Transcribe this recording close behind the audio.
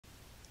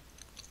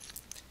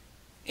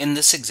In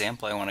this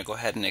example, I want to go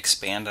ahead and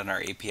expand on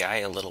our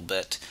API a little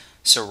bit.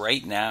 So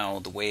right now,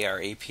 the way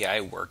our API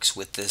works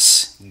with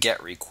this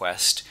GET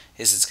request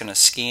is it's going to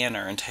scan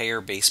our entire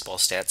baseball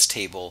stats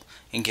table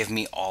and give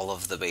me all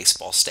of the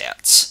baseball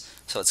stats.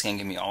 So it's going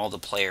to give me all the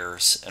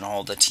players and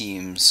all the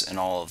teams and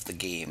all of the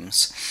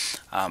games.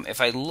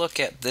 If I look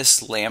at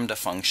this Lambda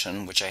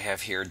function, which I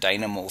have here,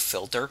 Dynamo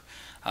filter,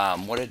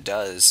 what it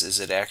does is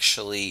it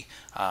actually,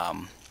 if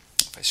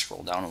I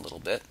scroll down a little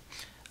bit,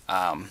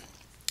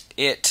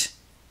 it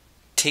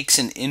takes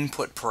an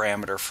input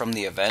parameter from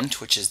the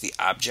event, which is the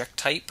object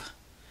type,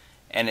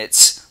 and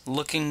it's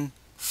looking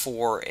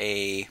for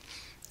a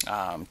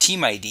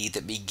team ID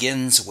that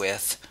begins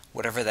with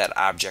whatever that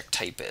object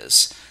type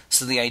is.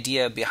 So the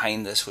idea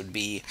behind this would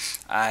be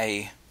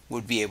I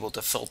would be able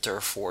to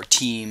filter for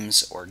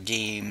teams or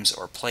games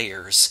or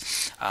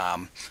players,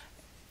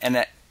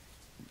 and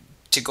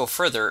to go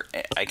further,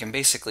 I can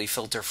basically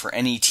filter for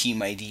any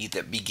team ID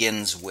that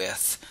begins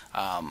with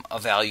a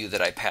value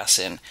that I pass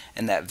in,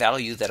 and that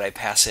value that I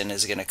pass in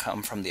is going to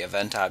come from the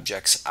event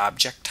object's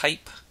object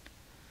type.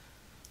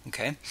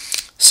 Okay,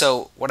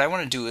 so what I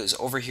want to do is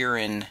over here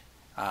in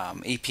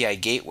API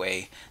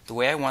Gateway, the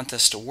way I want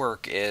this to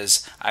work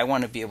is I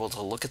want to be able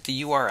to look at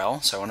the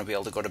URL, so I want to be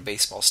able to go to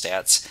baseball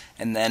stats,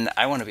 and then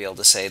I want to be able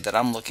to say that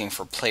I'm looking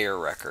for player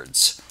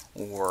records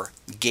or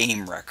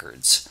game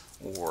records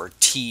or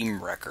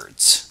team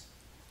records.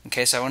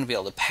 Okay, so I want to be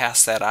able to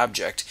pass that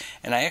object,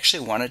 and I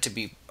actually want it to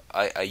be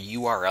a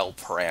URL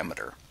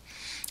parameter.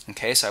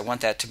 Okay, so I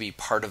want that to be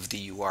part of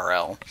the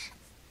URL.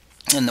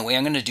 And the way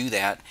I'm going to do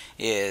that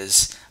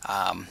is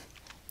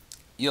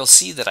you'll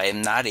see that I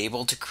am not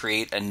able to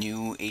create a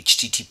new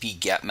HTTP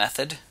GET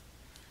method.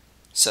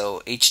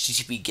 So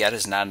HTTP GET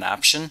is not an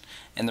option,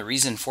 and the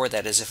reason for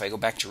that is if I go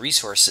back to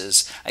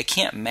resources, I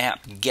can't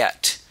map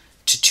GET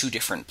to two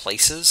different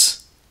places.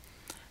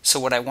 So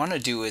what I want to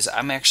do is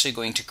I'm actually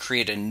going to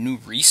create a new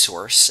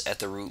resource at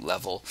the root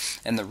level,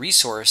 and the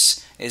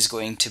resource is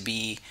going to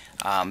be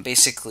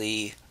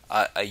basically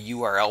a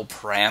URL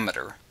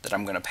parameter that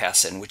I'm going to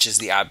pass in, which is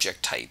the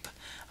object type.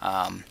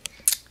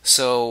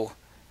 So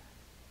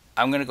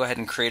I'm going to go ahead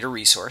and create a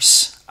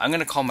resource. I'm going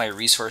to call my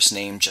resource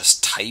name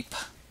just type.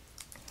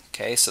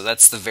 Okay, so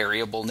that's the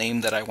variable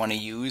name that I want to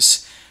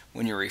use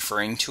when you're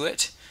referring to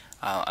it.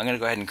 I'm going to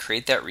go ahead and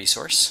create that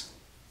resource.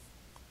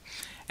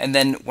 And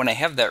then when I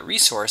have that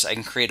resource, I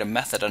can create a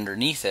method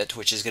underneath it,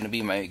 which is going to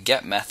be my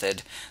get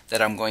method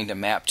that I'm going to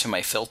map to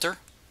my filter.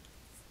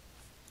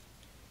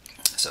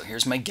 So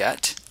here's my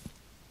get.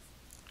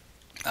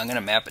 I'm going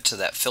to map it to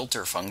that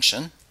filter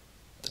function,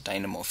 the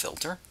Dynamo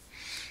filter.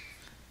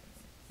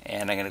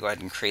 And I'm going to go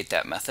ahead and create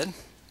that method.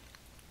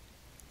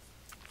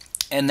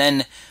 And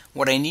then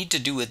what I need to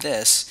do with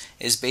this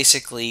is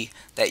basically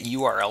that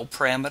URL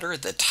parameter,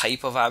 the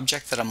type of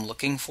object that I'm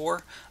looking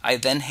for, I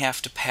then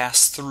have to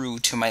pass through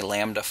to my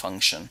Lambda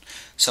function.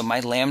 So my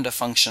Lambda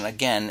function,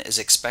 again, is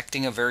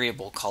expecting a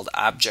variable called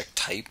object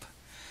type.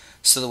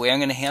 So the way I'm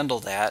going to handle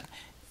that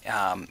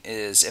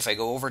is if I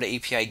go over to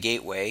API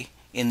Gateway,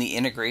 in the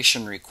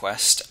integration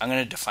request, I'm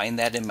going to define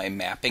that in my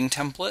mapping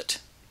template.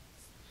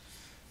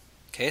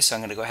 Okay, so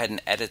I'm going to go ahead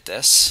and edit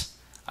this.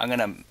 I'm going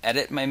to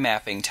edit my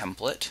mapping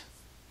template.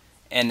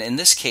 And in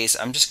this case,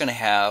 I'm just going to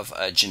have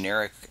a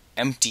generic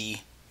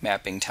empty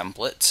mapping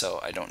template, so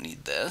I don't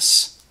need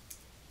this.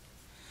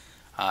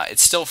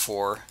 It's still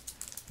for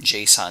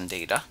JSON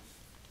data.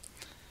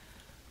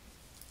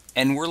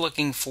 And we're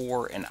looking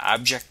for an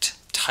object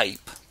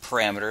type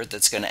parameter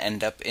that's going to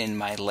end up in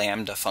my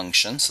Lambda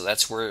function, so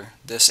that's where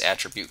this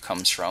attribute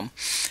comes from.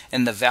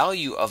 And the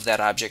value of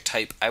that object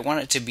type, I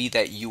want it to be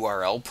that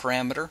URL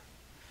parameter.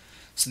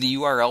 So the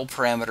URL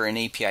parameter in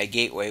API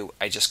Gateway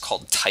I just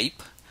called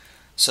type.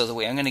 So the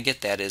way I'm going to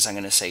get that is I'm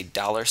going to say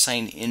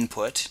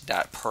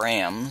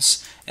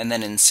 $input.params, and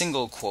then in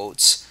single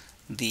quotes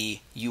the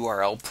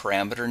URL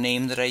parameter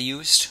name that I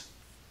used.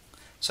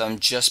 So I'm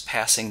just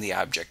passing the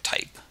object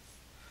type.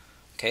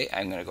 Okay,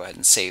 I'm going to go ahead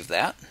and save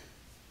that.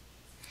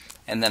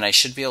 And then I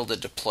should be able to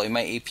deploy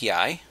my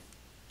API.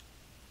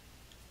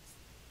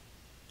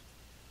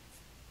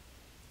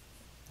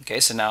 Okay,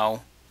 so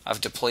now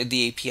I've deployed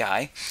the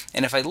API,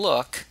 and if I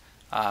look,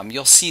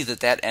 you'll see that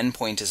that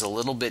endpoint is a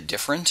little bit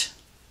different.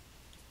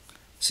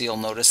 So you'll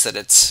notice that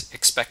it's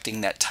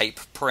expecting that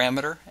type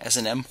parameter as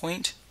an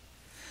endpoint.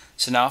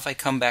 So now if I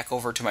come back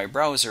over to my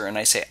browser and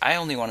I say I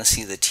only want to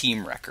see the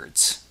team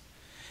records,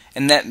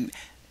 and that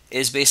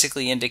is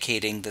basically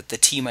indicating that the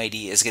team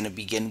ID is going to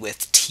begin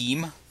with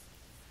team,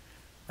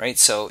 right?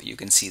 So you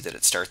can see that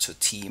it starts with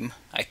team.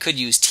 I could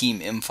use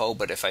team info,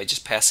 but if I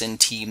just pass in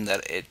team,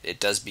 that it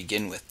does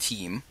begin with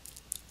team.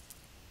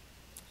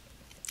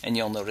 And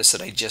you'll notice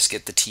that I just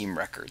get the team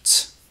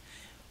records.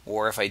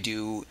 Or if I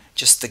do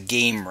just the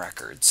game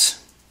records,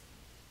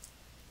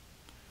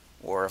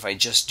 or if I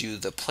just do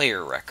the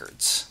player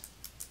records.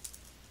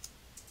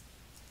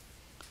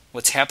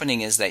 What's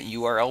happening is that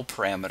URL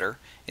parameter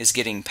is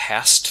getting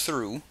passed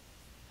through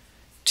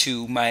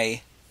to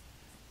my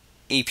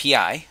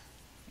API,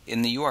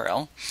 in the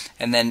URL,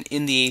 and then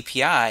in the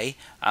API,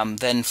 I'm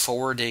then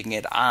forwarding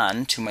it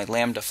on to my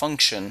Lambda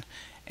function,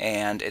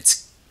 and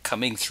it's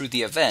coming through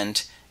the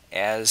event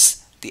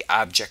as the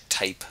object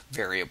type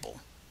variable.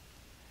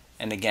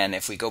 And again,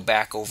 if we go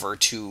back over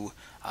to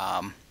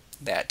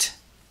that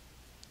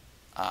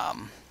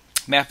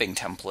mapping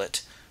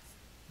template,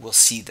 we'll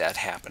see that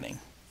happening.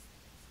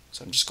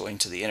 So I'm just going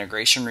to the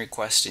integration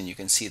request, and you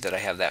can see that I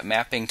have that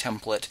mapping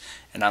template,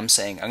 and I'm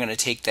saying I'm going to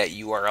take that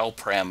URL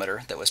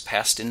parameter that was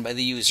passed in by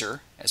the user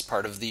as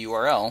part of the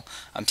URL.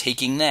 I'm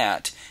taking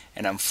that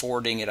and I'm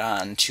forwarding it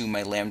on to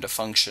my Lambda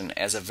function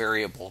as a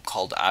variable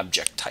called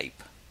object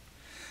type.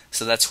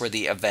 So that's where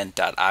the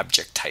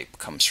event.object type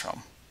comes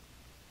from.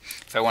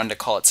 If I wanted to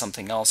call it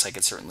something else, I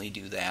could certainly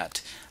do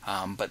that,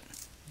 but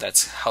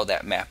that's how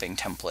that mapping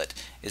template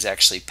is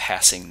actually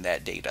passing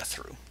that data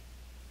through.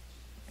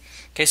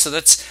 Okay, so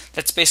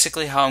that's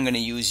basically how I'm going to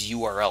use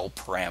URL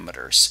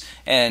parameters.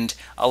 And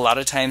a lot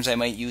of times I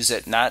might use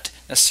it not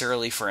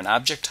necessarily for an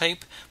object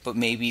type, but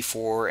maybe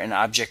for an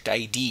object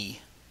ID.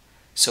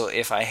 So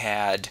if I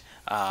had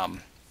a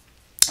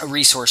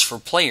resource for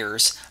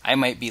players, I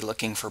might be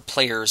looking for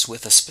players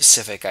with a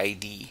specific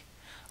ID,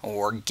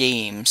 or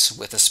games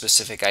with a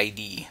specific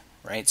ID,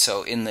 right?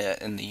 So in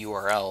the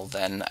URL,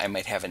 then I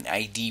might have an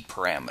ID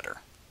parameter.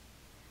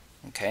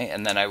 Okay,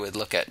 and then I would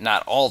look at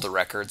not all the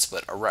records,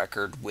 but a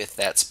record with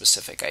that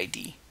specific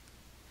ID.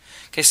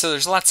 Okay, so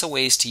there's lots of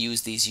ways to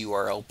use these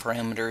URL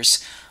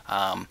parameters,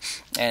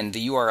 and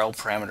the URL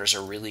parameters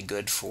are really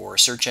good for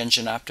search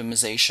engine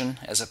optimization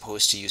as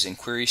opposed to using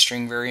query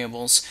string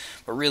variables,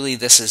 but really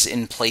this is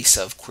in place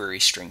of query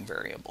string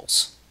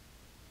variables.